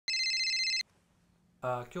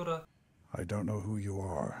Kia ora. I don't know who you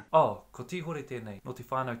are. Oh, ko Tīhore tēnei. No te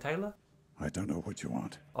whānau Taylor? I don't know what you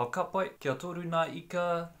want. O kapai, kia toru nā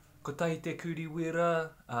ika, ko tahi te kuri wera,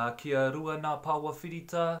 kia rua nā pāua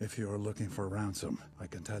whirita. If you're looking for ransom, I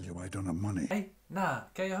can tell you I don't have money. Hey, nā,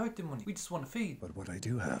 kei ahau te moni. We just want to feed. But what I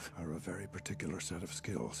do have are a very particular set of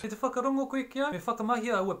skills. He te whakarongo koe kia, me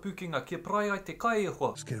whakamahia aua pukinga kia prai ai te kai e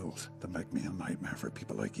hoa. Skills that make me a nightmare for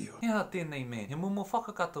people like you. Ia tēnei man, he mumo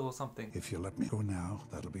whakakata or something. If you let me go now,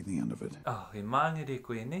 that'll be the end of it. Ah, he māngere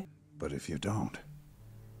koe ne. But if you don't,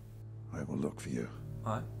 I will look for you.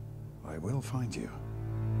 Ai. I will find you.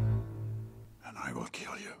 And I will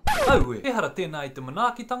kill you. Aue, e hara tēnā i te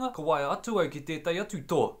manaakitanga, ka waia atu au ki tētai atu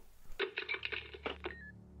toa.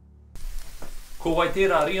 Ko wai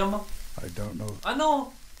tērā Riama? I don't know. I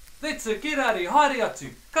know. That's it, get out of here, haere atu.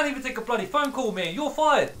 Can't even take a bloody phone call, man. You're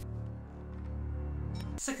fired.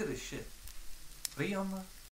 Sick of this shit. Riama.